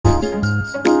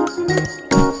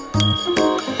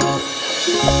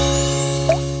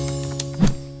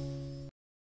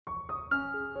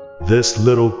This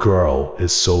little girl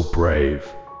is so brave.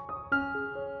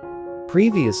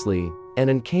 Previously,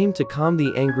 Annan came to calm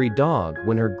the angry dog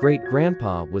when her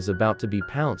great-grandpa was about to be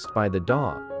pounced by the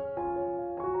dog.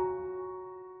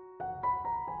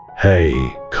 Hey,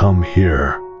 come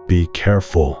here. Be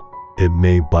careful. It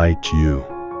may bite you.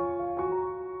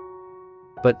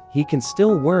 But he can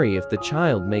still worry if the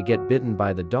child may get bitten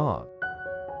by the dog.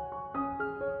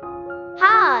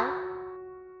 Ha!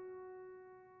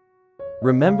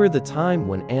 Remember the time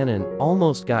when Annan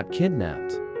almost got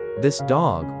kidnapped? This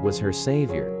dog was her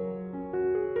savior.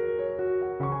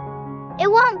 It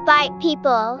won't bite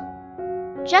people.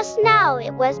 Just now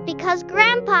it was because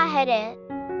Grandpa hit it.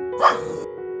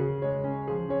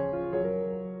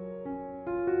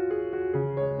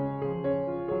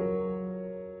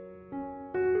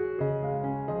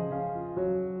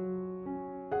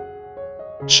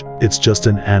 Shh, it's just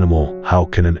an animal. How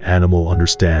can an animal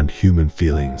understand human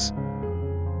feelings?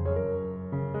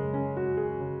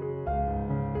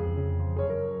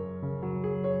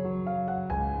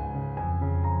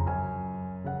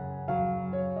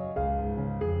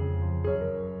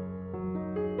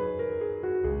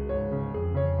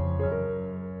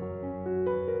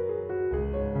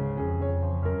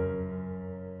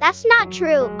 That's not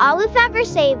true. Olive ever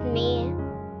saved me.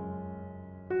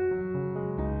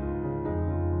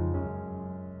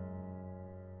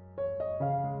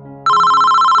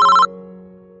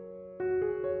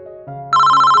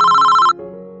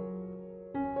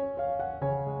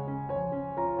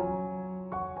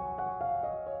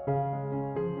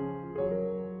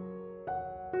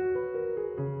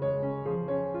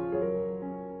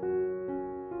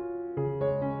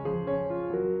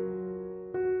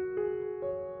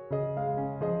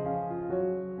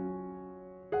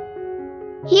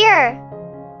 Here.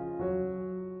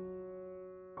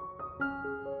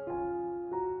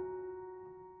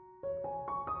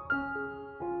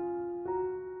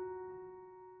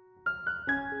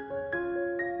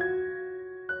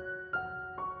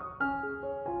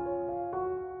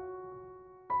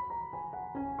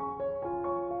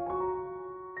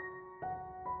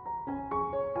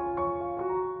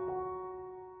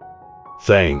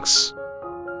 Thanks.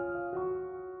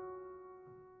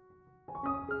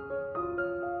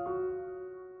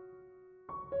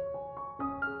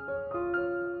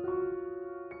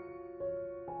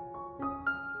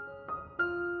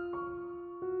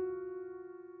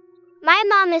 My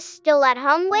mom is still at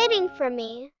home waiting for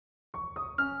me.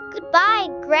 Goodbye,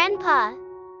 Grandpa.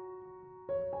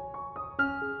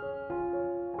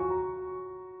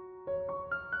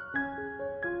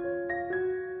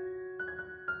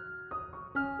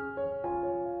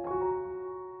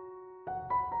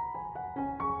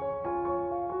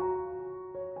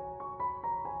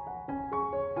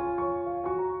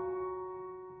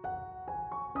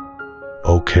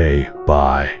 Okay,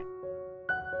 bye.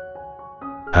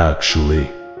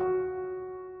 Actually,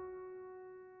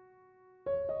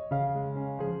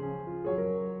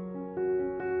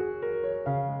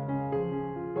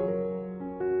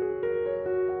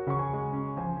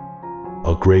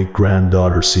 a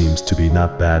great-granddaughter seems to be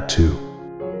not bad too.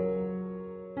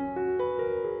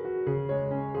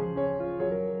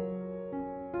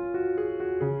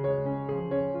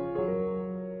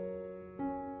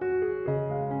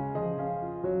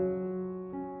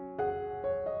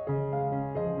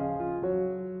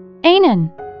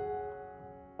 Annan.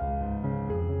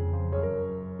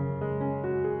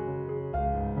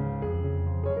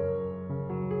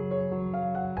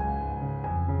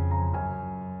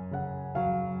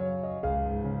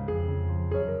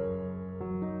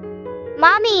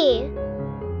 Mommy!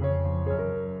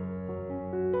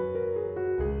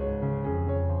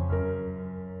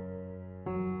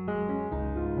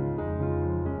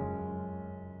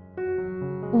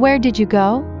 Where did you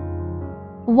go?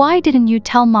 Why didn't you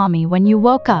tell Mommy when you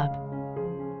woke up?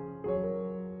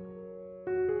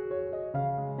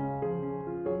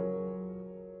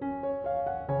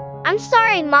 I'm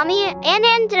sorry, Mommy.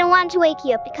 Annan didn't want to wake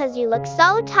you up because you look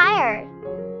so tired.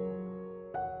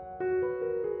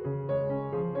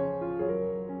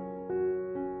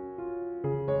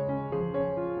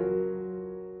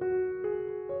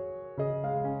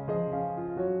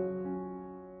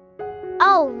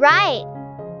 Oh, right.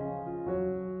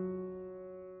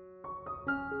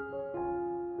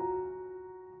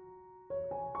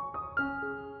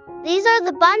 These are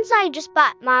the buns I just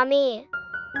bought, Mommy.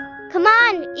 Come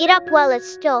on, eat up while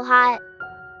it's still hot.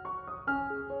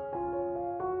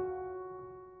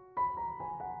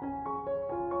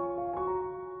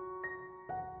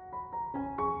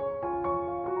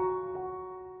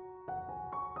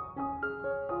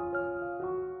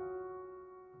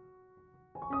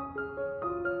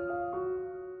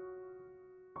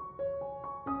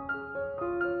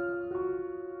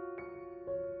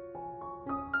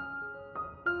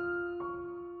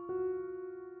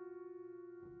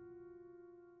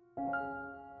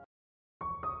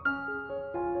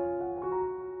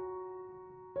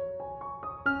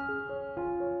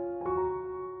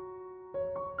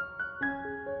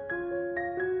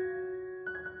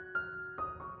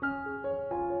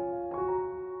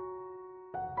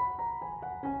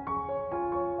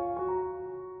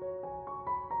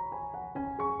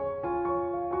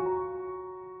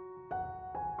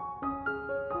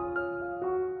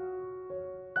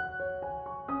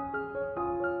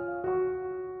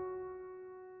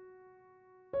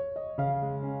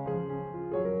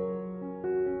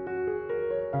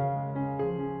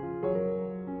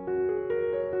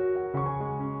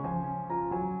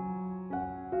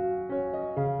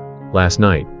 Last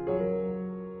night.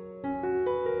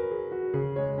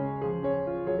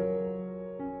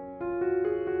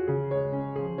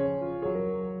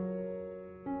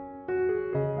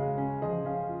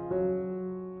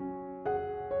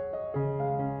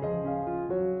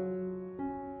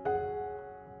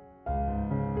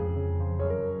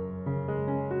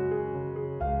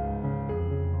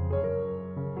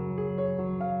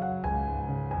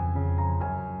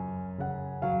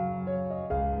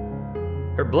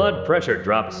 Her blood pressure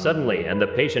dropped suddenly and the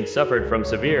patient suffered from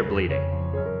severe bleeding.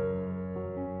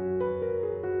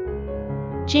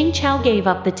 Jing Qiao gave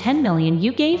up the 10 million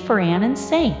you gave for Annan's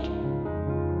sake.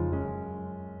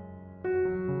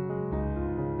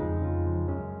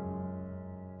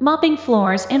 Mopping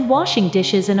floors and washing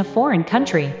dishes in a foreign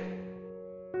country.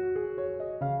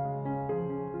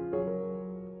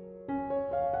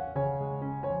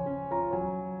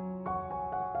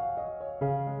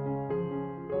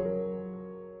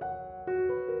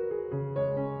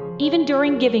 Even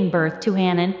during giving birth to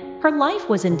Annan, her life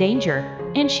was in danger,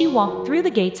 and she walked through the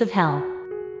gates of hell.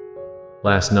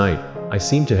 Last night, I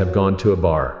seem to have gone to a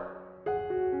bar.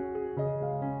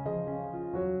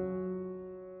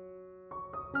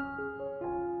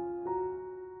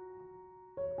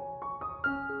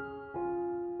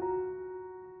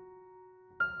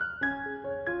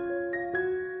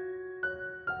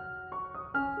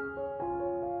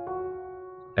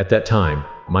 At that time,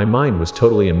 my mind was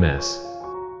totally a mess.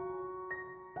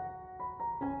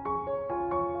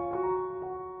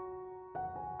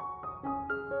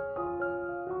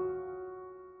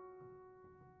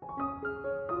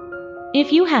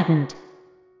 If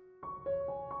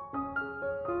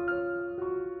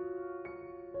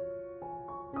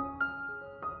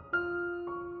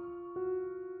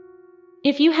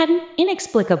you hadn't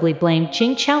inexplicably blamed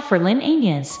Jing Qiao for Lin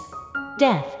Anya's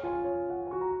death.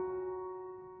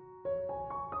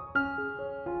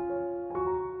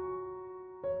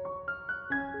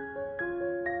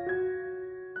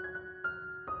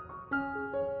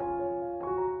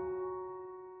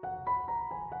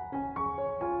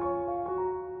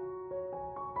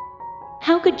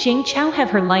 How could Jing Qiao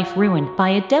have her life ruined by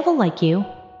a devil like you?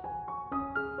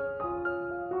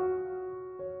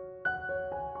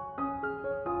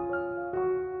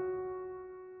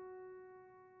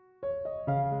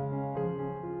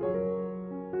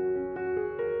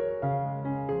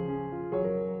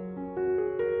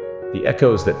 The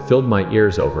echoes that filled my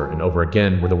ears over and over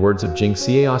again were the words of Jing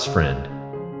Qiao's friend.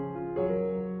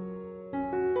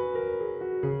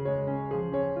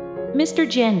 Mr.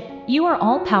 Jin, you are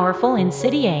all-powerful in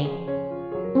City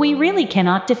A. We really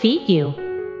cannot defeat you.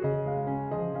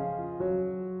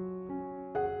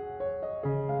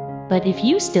 But if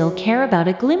you still care about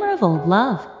a glimmer of old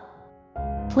love,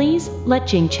 please let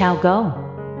Jing Qiao go.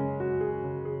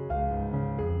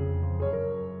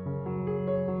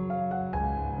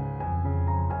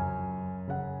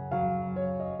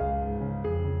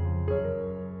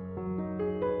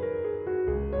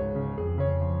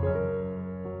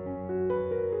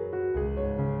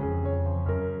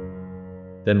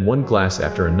 Then one glass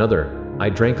after another, I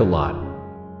drank a lot.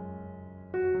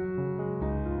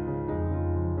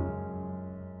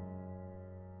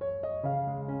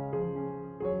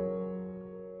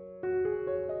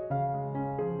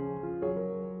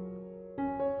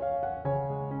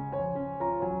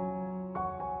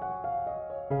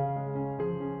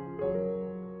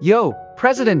 Yo,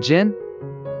 President Jin.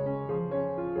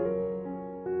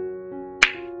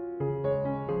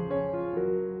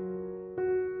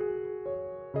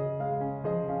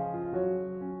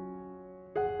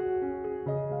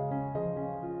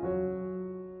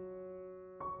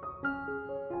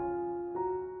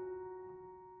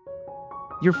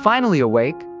 You're finally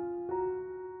awake.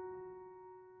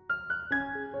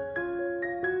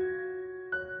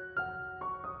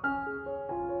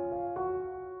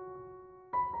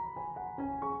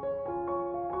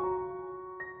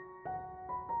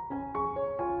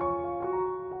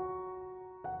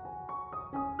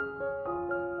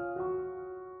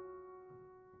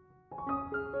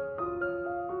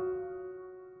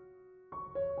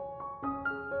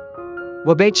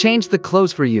 Wabei changed the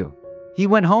clothes for you. He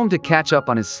went home to catch up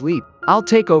on his sleep. I'll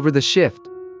take over the shift.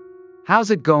 How's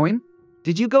it going?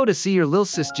 Did you go to see your lil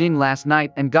sis Jing last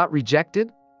night and got rejected?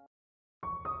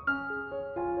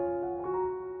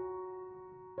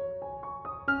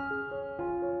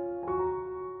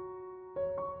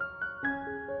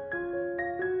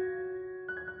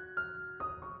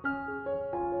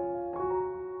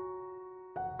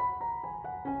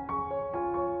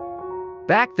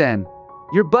 Back then,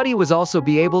 your buddy was also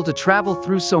be able to travel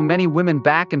through so many women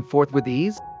back and forth with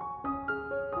ease?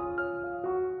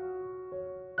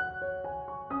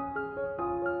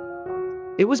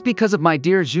 It was because of my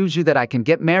dear Juju that I can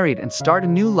get married and start a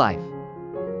new life.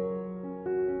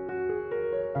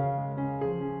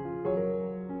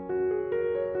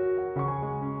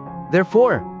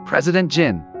 Therefore, President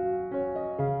Jin,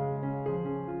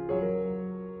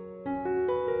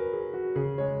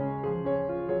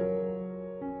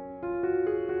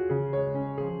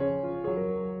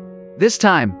 this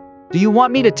time, do you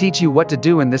want me to teach you what to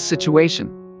do in this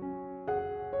situation?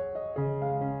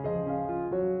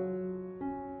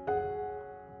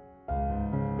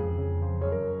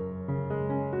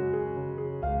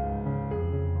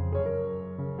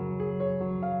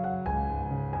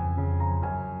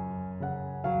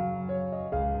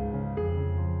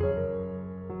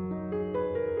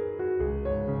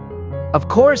 Of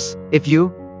course, if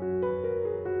you...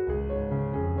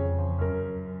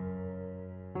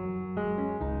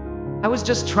 I was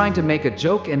just trying to make a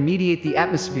joke and mediate the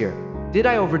atmosphere. Did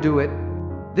I overdo it?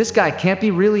 This guy can't be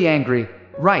really angry,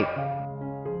 right?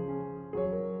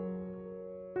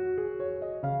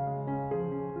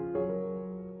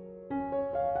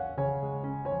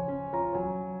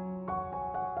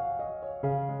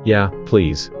 Yeah,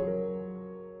 please.